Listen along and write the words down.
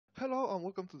Hello and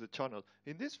welcome to the channel.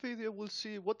 In this video we'll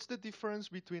see what's the difference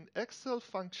between Excel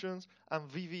functions and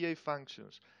VBA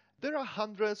functions. There are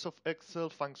hundreds of Excel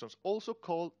functions, also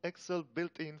called Excel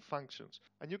built-in functions,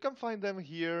 and you can find them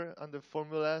here under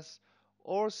formulas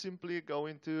or simply go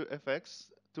into FX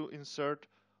to insert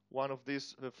one of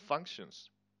these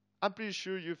functions. I'm pretty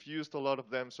sure you've used a lot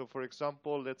of them. So for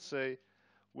example, let's say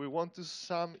we want to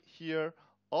sum here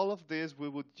all of this. We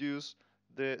would use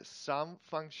the sum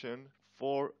function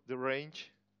for the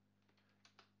range,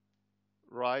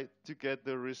 right, to get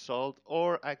the result.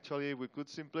 Or actually we could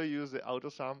simply use the auto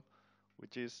sum,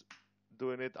 which is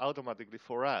doing it automatically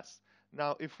for us.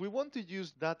 Now if we want to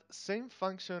use that same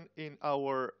function in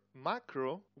our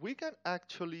macro, we can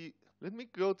actually, let me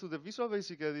go to the Visual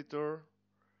Basic editor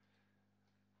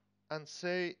and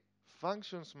say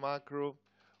functions macro.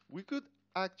 We could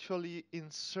actually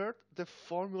insert the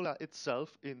formula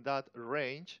itself in that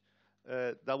range.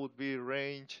 That would be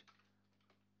range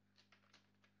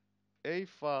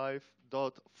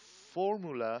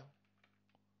a5.formula,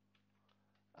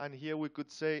 and here we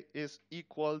could say is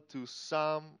equal to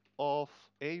sum of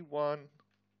a1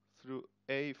 through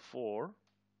a4,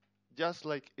 just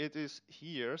like it is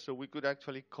here. So we could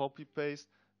actually copy paste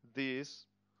this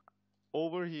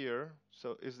over here,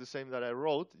 so it's the same that I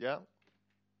wrote, yeah.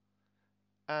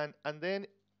 And then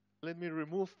let me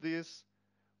remove this.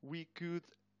 We could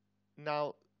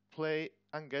now play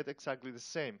and get exactly the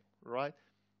same, right?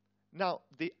 Now,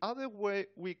 the other way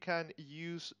we can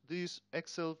use these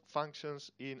Excel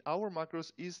functions in our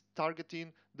macros is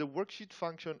targeting the worksheet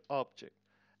function object.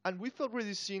 And we've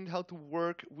already seen how to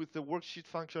work with the worksheet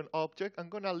function object. I'm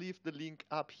gonna leave the link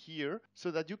up here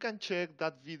so that you can check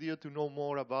that video to know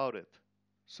more about it.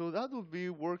 So that would be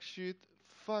worksheet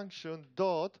function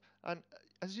dot, and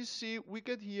as you see, we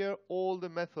get here all the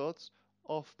methods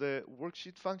of the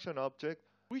worksheet function object,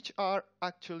 which are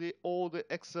actually all the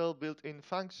Excel built-in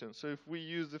functions. So if we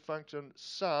use the function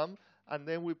sum and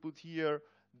then we put here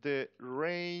the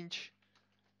range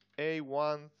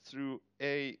A1 through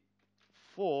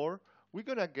A4, we're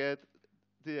gonna get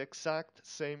the exact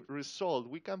same result.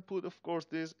 We can put, of course,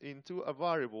 this into a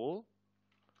variable,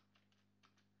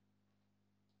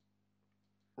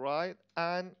 right?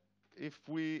 And if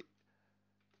we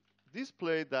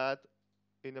display that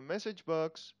in a message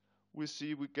box, we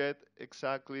see we get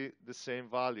exactly the same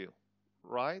value,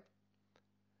 right?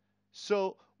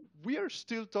 So we are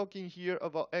still talking here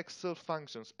about Excel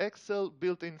functions, Excel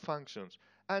built-in functions.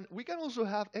 And we can also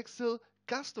have Excel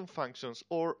custom functions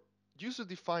or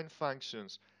user-defined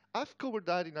functions. I've covered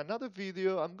that in another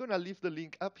video. I'm gonna leave the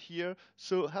link up here,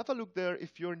 so have a look there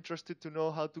if you're interested to know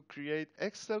how to create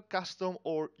Excel custom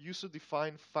or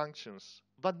user-defined functions.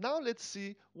 But now let's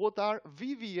see what are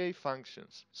VBA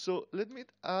functions. So let me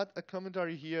add a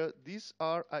commentary here. These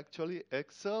are actually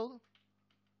Excel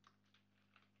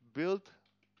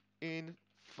built-in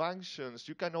functions.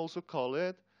 You can also call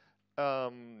it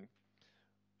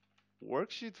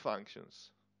worksheet functions,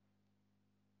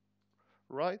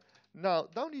 right? Now,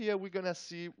 down here, we're gonna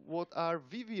see what are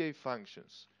VBA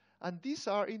functions. And these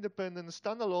are independent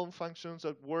standalone functions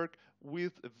that work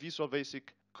with Visual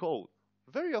Basic code.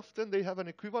 Very often, they have an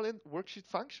equivalent worksheet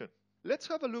function. Let's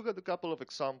have a look at a couple of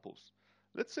examples.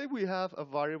 Let's say we have a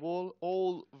variable,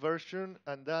 old version,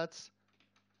 and that's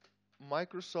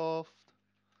Microsoft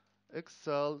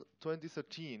Excel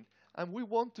 2013, and we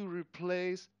want to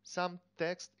replace some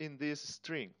text in this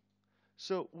string.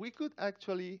 So we could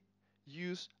actually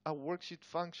use a worksheet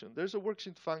function. There's a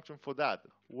worksheet function for that.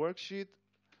 Worksheet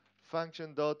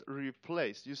function dot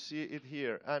replace. You see it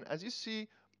here, and as you see,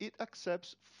 it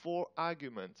accepts 4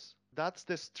 arguments. That's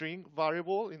the string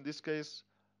variable, in this case,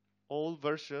 old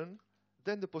version.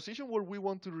 Then the position where we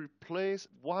want to replace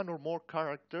one or more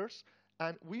characters,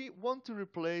 and we want to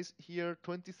replace here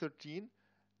 2013,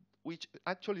 which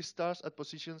actually starts at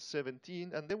position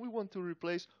 17, and then we want to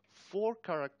replace 4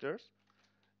 characters,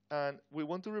 and we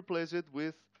want to replace it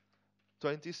with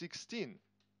 2016.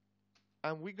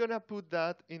 And we're gonna put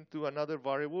that into another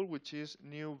variable, which is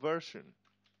new version.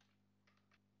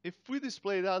 If we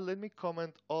display that, let me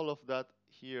comment all of that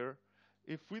here.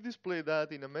 If we display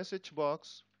that in a message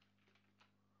box,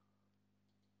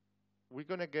 we're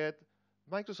gonna get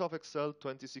Microsoft Excel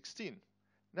 2016.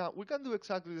 Now we can do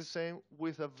exactly the same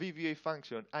with a VBA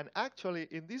function, and actually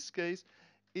in this case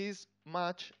is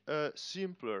much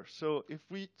simpler. So if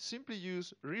we simply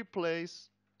use replace,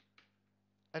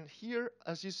 and here,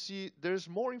 as you see, there's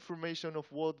more information of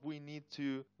what we need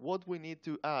to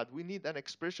add. We need an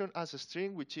expression as a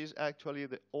string, which is actually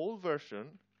the old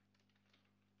version,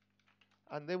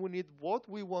 and then we need what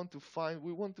we want to find.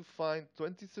 We want to find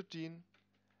 2013,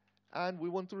 and we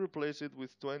want to replace it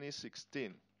with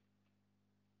 2016.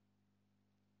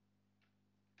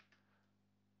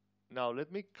 Now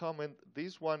let me comment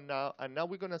this one now, and now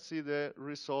we're going to see the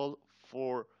result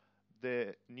for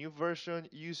the new version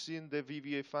using the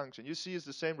VBA function. You see it's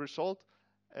the same result,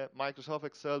 Microsoft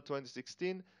Excel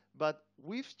 2016, but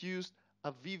we've used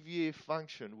a VBA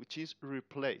function, which is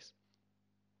replace.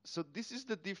 So this is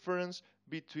the difference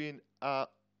between a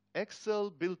Excel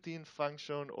built-in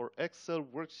function or Excel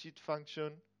worksheet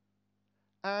function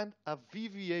and a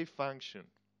VBA function.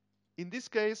 In this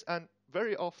case, and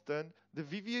very often, the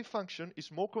VBA function is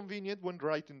more convenient when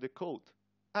writing the code.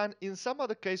 And in some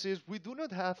other cases, we do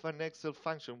not have an Excel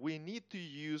function. We need to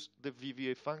use the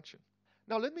VBA function.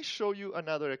 Now let me show you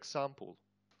another example.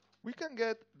 We can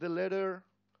get the letter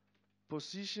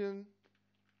position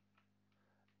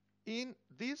in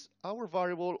this our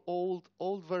variable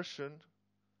old version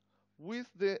with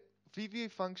the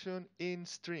VBA function in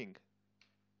string.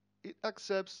 It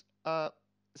accepts a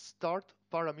start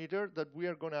parameter that we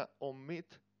are going to omit.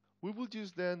 We will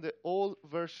use then the old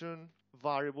version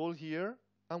variable here,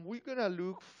 and we're going to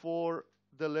look for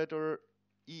the letter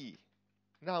E.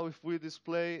 Now if we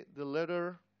display the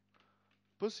letter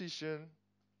position,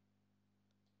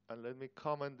 and let me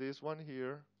comment this one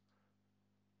here,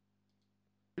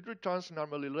 it returns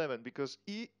normal 11 because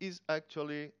E is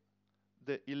actually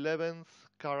the 11th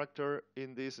character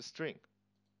in this string.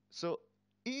 So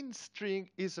in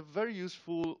string is a very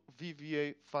useful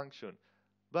VBA function.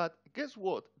 But guess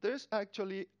what? There's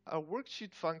actually a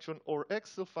worksheet function or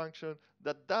Excel function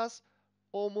that does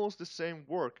almost the same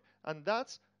work, and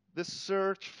that's the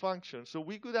search function. So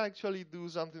we could actually do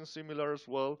something similar as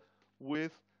well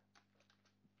with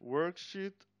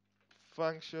worksheet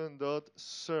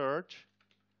function.search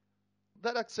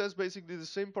that access basically the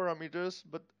same parameters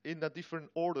but in a different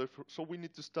order. So we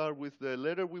need to start with the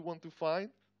letter we want to find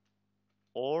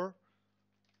or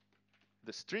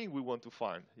the string we want to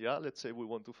find. Yeah, let's say we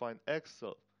want to find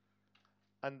Excel.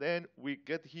 And then we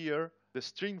get here the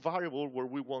string variable where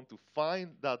we want to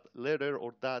find that letter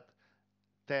or that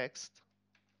text,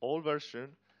 all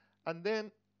version. And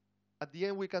then at the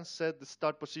end we can set the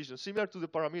start position. Similar to the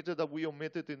parameter that we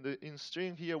omitted in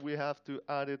string, here we have to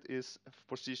add it is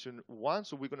position 1.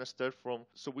 So we're going to start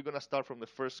from the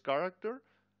first character.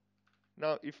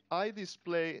 Now if I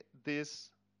display this,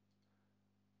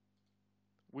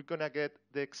 we're going to get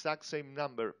the exact same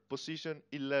number, position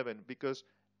 11, because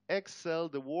Excel,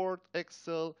 the word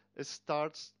Excel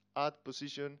starts at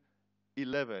position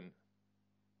 11.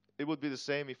 It would be the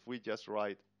same if we just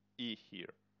write E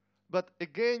here. But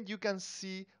again, you can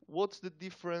see what's the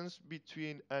difference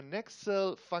between an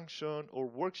Excel function or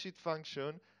worksheet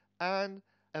function and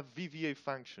a VBA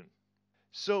function.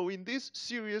 So in this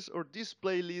series or this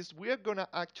playlist, we are going to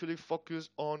actually focus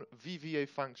on VBA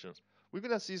functions. We're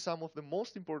going to see some of the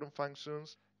most important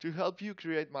functions to help you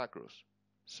create macros.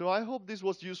 So I hope this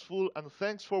was useful, and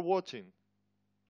thanks for watching.